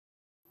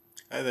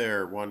Hi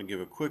there, want to give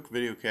a quick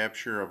video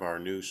capture of our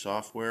new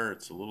software.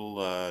 It's a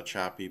little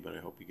choppy, but I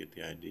hope you get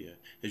the idea.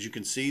 As you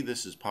can see,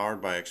 this is powered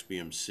by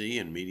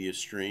XBMC and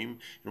MediaStream, and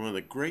one of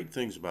the great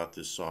things about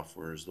this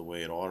software is the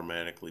way it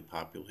automatically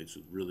populates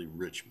with really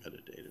rich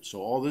metadata. So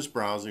all this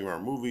browsing,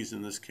 our movies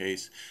in this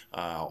case,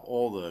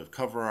 all the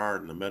cover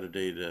art and the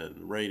metadata and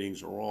the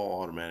ratings are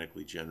all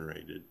automatically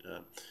generated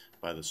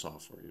by the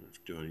software. You don't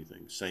have to do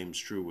anything. Same is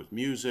true with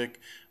music,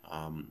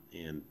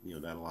 and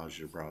that allows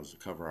you to browse the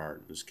cover art,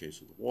 in this case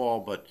of the wall,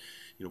 but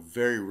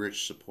very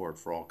rich support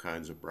for all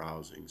kinds of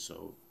browsing.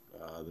 So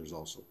there's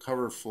also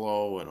cover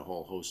flow and a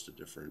whole host of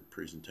different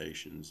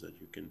presentations that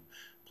you can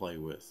play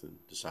with and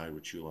decide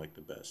what you like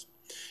the best.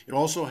 It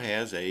also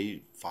has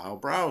a file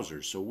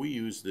browser, so we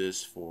use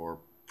this for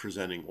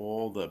presenting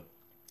all the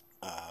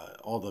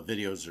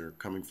videos are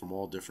coming from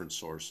all different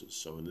sources.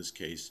 So in this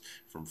case,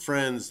 from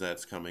friends,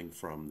 that's coming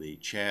from the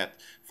chat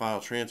file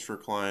transfer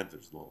client.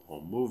 There's a little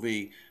home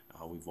movie.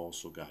 We've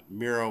also got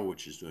Miro,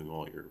 which is doing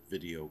all your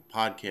video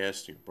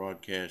podcasting,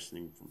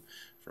 broadcasting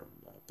from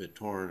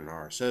BitTorrent and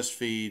RSS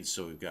feeds.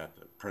 So we've got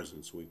the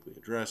President's Weekly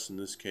Address in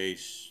this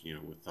case,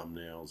 with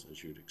thumbnails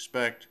as you'd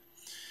expect.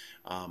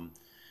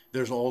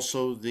 There's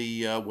also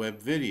the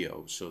web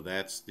video, so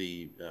that's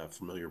the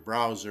familiar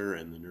browser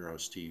and the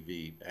Neuros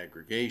TV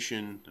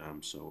aggregation.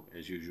 So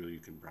as usual, you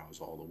can browse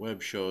all the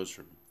web shows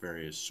from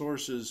various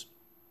sources.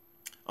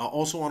 I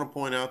also want to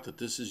point out that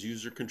this is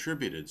user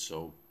contributed,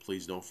 so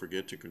please don't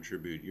forget to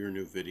contribute your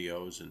new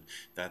videos, and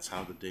that's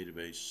how the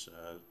database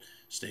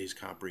stays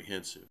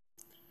comprehensive.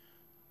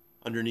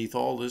 Underneath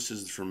all this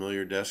is the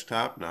familiar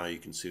desktop. Now you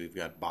can see we've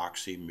got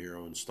Boxy,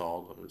 Miro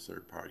installed, other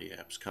third-party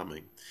apps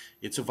coming.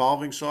 It's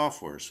evolving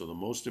software, so the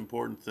most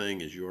important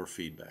thing is your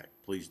feedback.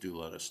 Please do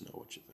let us know what you think.